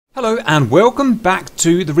Hello and welcome back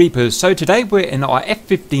to the Reapers. So today we're in our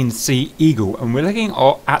F-15C Eagle and we're looking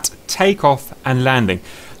at takeoff and landing.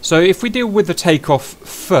 So if we deal with the takeoff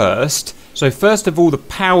first, so first of all the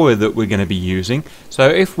power that we're going to be using. So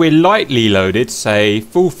if we're lightly loaded, say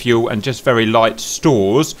full fuel and just very light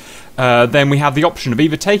stores, then we have the option of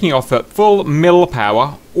either taking off at full mil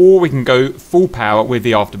power or we can go full power with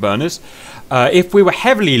the afterburners. If we were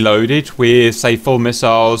heavily loaded with, say, full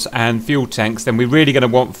missiles and fuel tanks, then we're really going to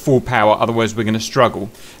want full power, otherwise we're going to struggle.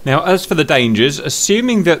 Now, as for the dangers,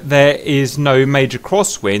 assuming that there is no major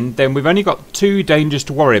crosswind, then we've only got two dangers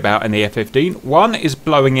to worry about in the F-15. One is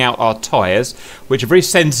blowing out our tyres, which are very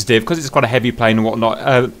sensitive, because it's quite a heavy plane and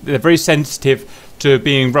whatnot, they're very sensitive to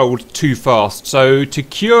being rolled too fast. So to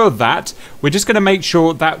cure that, we're just going to make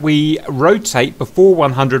sure that we rotate before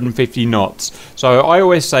 150 knots. So I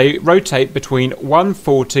always say rotate between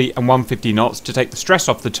 140 and 150 knots to take the stress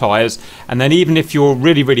off the tyres, and then even if you're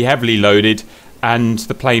really heavily loaded and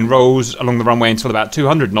the plane rolls along the runway until about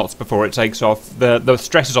 200 knots before it takes off, the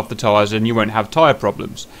stress is off the tyres and you won't have tyre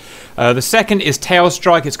problems. The second is tail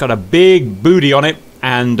strike. It's got a big booty on it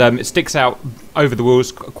and it sticks out over the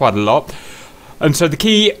wheels quite a lot. And so the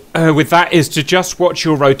key with that is to just watch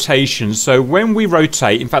your rotation. So when we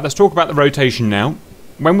rotate, in fact, let's talk about the rotation now.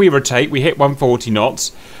 When we rotate, we hit 140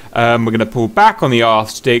 knots. We're going to pull back on the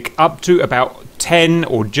aft stick up to about 10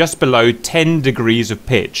 or just below 10 degrees of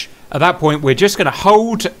pitch. At that point, we're just going to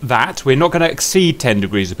hold that. We're not going to exceed 10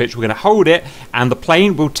 degrees of pitch. We're going to hold it, and the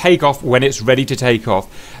plane will take off when it's ready to take off.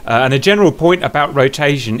 And a general point about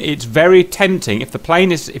rotation, it's very tempting.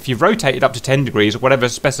 If you've rotated up to 10 degrees, or whatever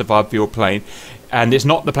is specified for your plane, and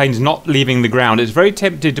the plane is not leaving the ground, it's very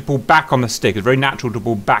tempted to pull back on the stick. It's very natural to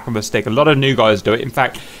pull back on the stick. A lot of new guys do it. In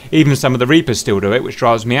fact, even some of the Reapers still do it, which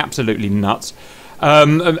drives me absolutely nuts.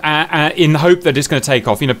 In the hope that it's going to take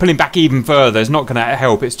off. You know, pulling back even further is not going to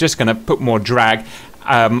help. It's just going to put more drag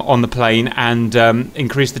on the plane and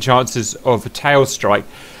increase the chances of a tail strike.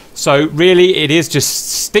 So really, it is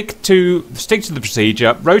just stick to the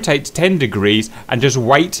procedure, rotate to 10 degrees, and just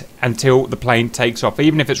wait until the plane takes off.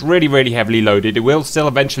 Even if it's really heavily loaded, it will still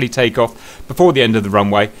eventually take off before the end of the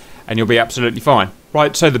runway, and you'll be absolutely fine.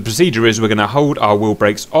 Right. So the procedure is we're going to hold our wheel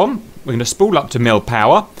brakes on. We're going to spool up to mil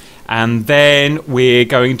power. And then we're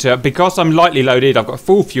going to, because I'm lightly loaded, I've got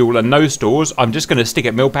full fuel and no stores, I'm just going to stick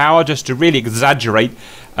at mil power just to really exaggerate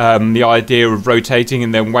the idea of rotating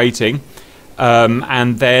and then waiting.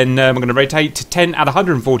 And then we're going to rotate to 10 at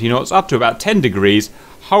 140 knots up to about 10 degrees,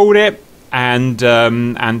 hold it, and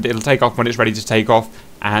it'll take off when it's ready to take off.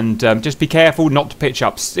 And just be careful not to pitch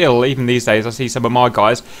up. Still, even these days, I see some of my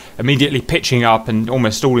guys immediately pitching up and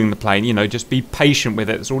almost stalling the plane. You know, just be patient with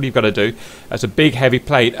it. That's all you've got to do. That's a big, heavy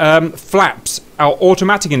plane. Flaps are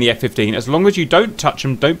automatic in the F-15. As long as you don't touch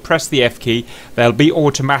them, don't press the F key, they'll be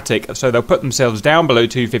automatic. So they'll put themselves down below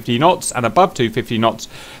 250 knots, and above 250 knots,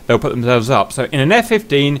 they'll put themselves up. So in an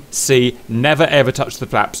F-15C, never ever touch the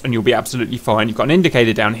flaps, and you'll be absolutely fine. You've got an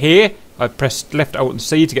indicator down here. I've pressed left, Alt, and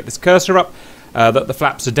C to get this cursor up. That the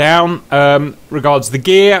flaps are down. Regards the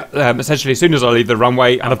gear, essentially as soon as I leave the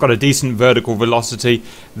runway and I've got a decent vertical velocity,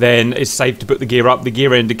 then it's safe to put the gear up. The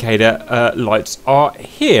gear indicator lights are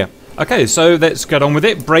here. Okay, so let's get on with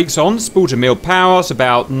it. Brakes on, spool to mil power, it's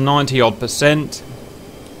about 90-odd%.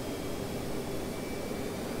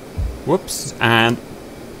 Whoops, and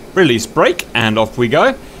release brake, and off we go.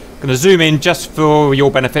 I'm going to zoom in just for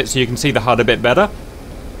your benefit so you can see the HUD a bit better.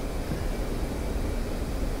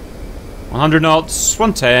 100 knots,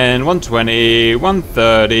 110, 120,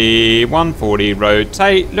 130, 140,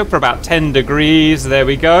 rotate, look for about 10 degrees, there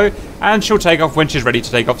we go, and she'll take off when she's ready to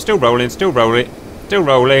take off. Still rolling,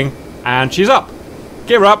 and she's up.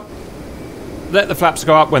 Gear up, let the flaps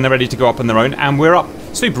go up when they're ready to go up on their own, and we're up.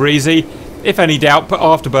 Super easy. If any doubt, put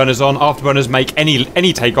afterburners on. Afterburners make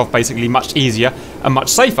any takeoff basically much easier and much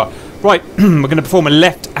safer. Right, we're going to perform a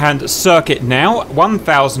left-hand circuit now,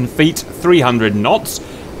 1,000 feet, 300 knots.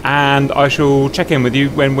 And I shall check in with you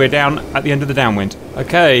when we're down at the end of the downwind.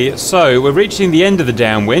 Okay, so we're reaching the end of the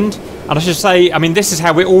downwind, and I should say, I mean, this is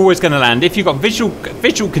how we're always going to land. If you've got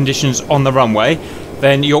visual conditions on the runway,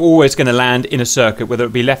 then you're always going to land in a circuit, whether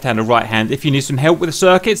it be left hand or right hand. If you need some help with the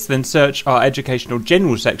circuits, then search our educational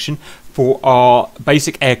general section for our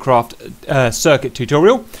basic aircraft circuit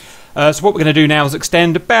tutorial. So what we're going to do now is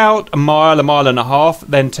extend about a mile and a half,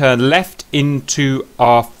 then turn left into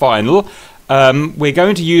our final. We're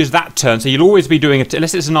going to use that turn, so you'll always be doing it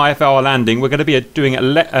unless it's an IFR landing. We're going to be doing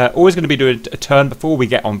a turn before we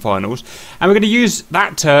get on finals, and we're going to use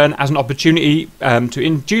that turn as an opportunity to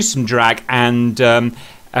induce some drag and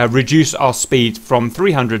reduce our speed from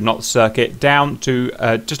 300 knots circuit down to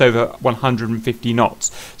just over 150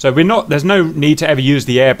 knots. So there's no need to ever use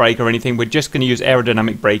the air brake or anything. We're just going to use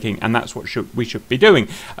aerodynamic braking, and that's what we should be doing.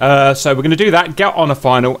 So we're going to do that, get on a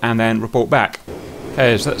final, and then report back.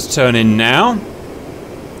 Okay, so let's turn in now.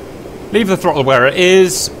 Leave the throttle where it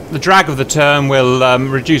is. The drag of the turn will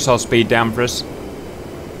reduce our speed down for us.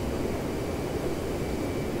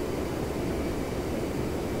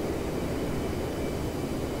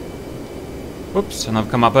 Whoops, and I've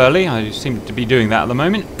come up early. I seem to be doing that at the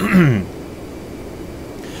moment.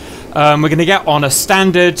 We're going to get on a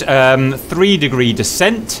standard 3-degree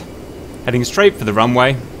descent, heading straight for the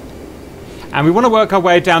runway. And we want to work our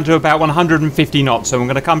way down to about 150 knots, so we're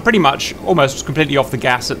going to come pretty much almost completely off the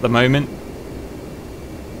gas at the moment.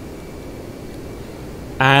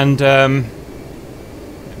 And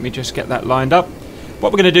let me just get that lined up.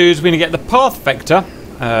 What we're going to do is we're going to get the path vector,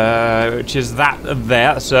 which is that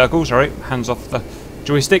there, circle, sorry, hands off the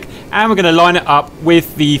joystick, and we're going to line it up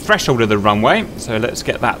with the threshold of the runway. So let's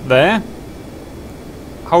get that there,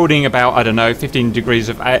 holding about, I don't know, 15 degrees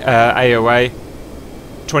of AOA,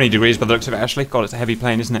 20 degrees by the looks of it actually. God, it's a heavy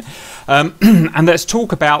plane, isn't it? And let's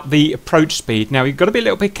talk about the approach speed. Now, you've got to be a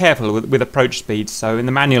little bit careful with approach speed. So in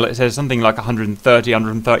the manual it says something like 130,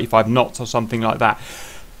 135 knots or something like that.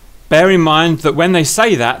 Bear in mind that when they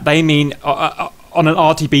say that, they mean on an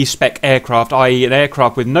RTB spec aircraft, i.e. an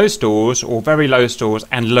aircraft with no stores or very low stores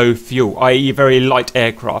and low fuel, i.e. very light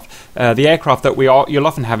aircraft. The aircraft that you'll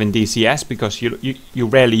often have in DCS, because you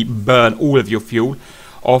rarely burn all of your fuel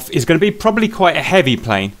off, is going to be probably quite a heavy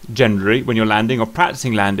plane generally when you're landing or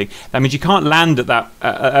practicing landing. That means you can't land at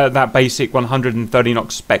that basic 130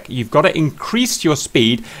 knots spec. You've got to increase your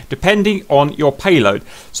speed depending on your payload.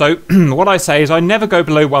 So what I say is I never go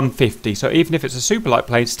below 150. So even if it's a super light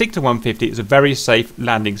plane, stick to 150. It's a very safe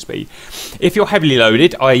landing speed. If you're heavily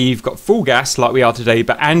loaded, i.e. you've got full gas like we are today,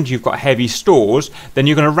 and you've got heavy stores, then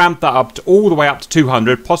you're going to ramp that up to all the way up to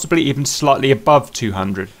 200, possibly even slightly above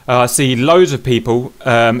 200. I see loads of people,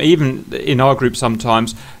 even in our group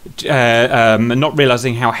sometimes, not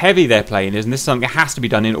realising how heavy their plane is, and this is something that has to be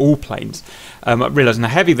done in all planes. Realising how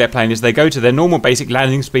heavy their plane is, they go to their normal basic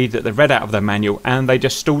landing speed that they've read out of their manual, and they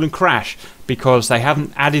just stall and crash because they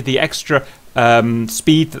haven't added the extra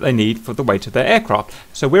speed that they need for the weight of their aircraft.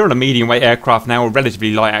 So we're on a medium weight aircraft now, or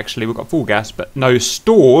relatively light actually. We've got full gas but no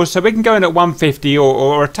stores, so we can go in at 150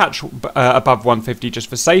 or a touch above 150 just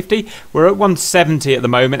for safety. We're at 170 at the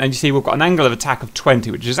moment, and you see we've got an angle of attack of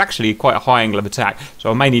 20, which is actually quite a high angle of attack,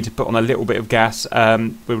 so I may need to put on a little bit of gas.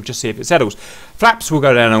 We'll just see if it settles. Flaps will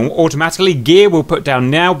go down automatically. Gear we'll put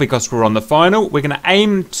down now because we're on the final. We're going to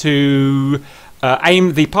aim to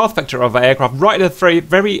aim the path vector of our aircraft right at the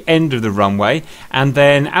very end of the runway, and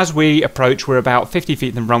then as we approach, we're about 50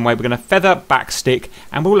 feet from the runway, we're going to feather back stick,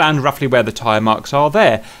 and we'll land roughly where the tyre marks are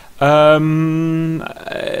there.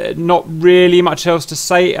 Not really much else to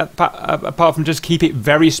say apart from just keep it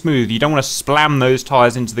very smooth. You don't want to splam those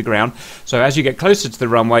tyres into the ground, so as you get closer to the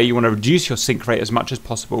runway you want to reduce your sink rate as much as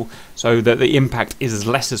possible so that the impact is as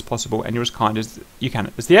less as possible and you're as kind as you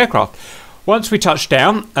can as the aircraft. Once we touch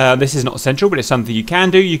down, this is not essential, but it's something you can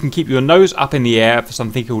do. You can keep your nose up in the air for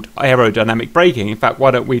something called aerodynamic braking. In fact, why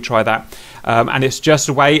don't we try that? And it's just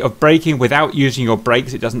a way of braking without using your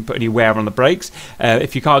brakes. It doesn't put any wear on the brakes.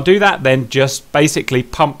 If you can't do that, then just basically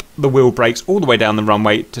pump the wheel brakes all the way down the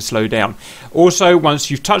runway to slow down. Also, once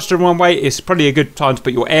you've touched the runway, it's probably a good time to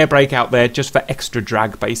put your air brake out there just for extra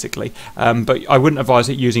drag, basically. But I wouldn't advise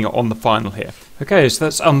using it on the final here. Okay, so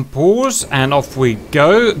let's unpause and off we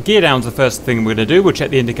go. Gear down's the first thing we're going to do. We'll check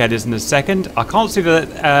the indicators in a second. I can't see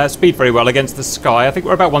the speed very well against the sky. I think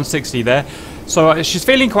we're about 160 there. So she's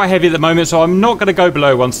feeling quite heavy at the moment, so I'm not going to go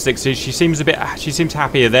below 160. She seems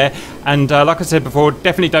happier there. And like I said before,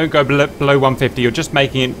 definitely don't go below 150. You're just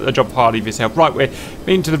making a job harder for yourself. Right, we're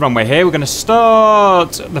into the runway here. We're going to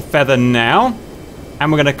start the feather now,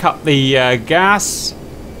 and we're going to cut the gas,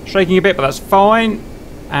 shaking a bit, but that's fine,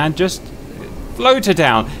 and just float her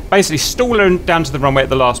down. Basically stall her down to the runway at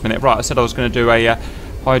the last minute. Right, I said I was going to do a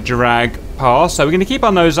high drag pass, so we're going to keep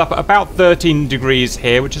our nose up at about 13 degrees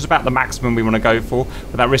here, which is about the maximum we want to go for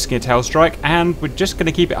without risking a tail strike, and we're just going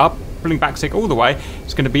to keep it up, pulling back stick all the way.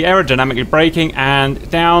 It's going to be aerodynamically braking and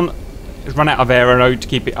down. Run out of aero to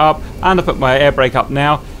keep it up, and I put my air brake up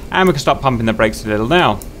now, and we can start pumping the brakes a little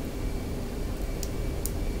now.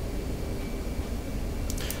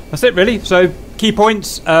 That's it really. So key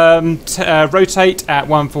points, rotate at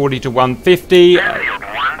 140 to 150.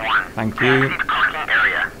 Thank you.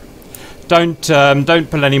 Don't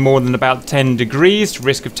pull any more than about 10 degrees,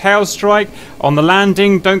 risk of tail strike. On the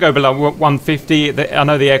landing, don't go below 150. I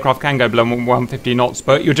know the aircraft can go below 150 knots,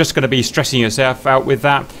 but you're just going to be stressing yourself out with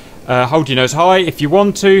that. Hold your nose high if you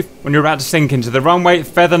want to. When you're about to sink into the runway,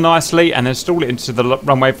 feather nicely and then stall it into the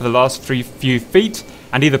runway for the last few feet,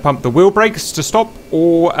 and either pump the wheel brakes to stop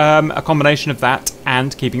or a combination of that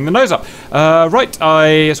and keeping the nose up. Right,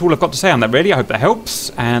 that's all I've got to say on that really. I hope that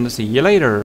helps, and see you later.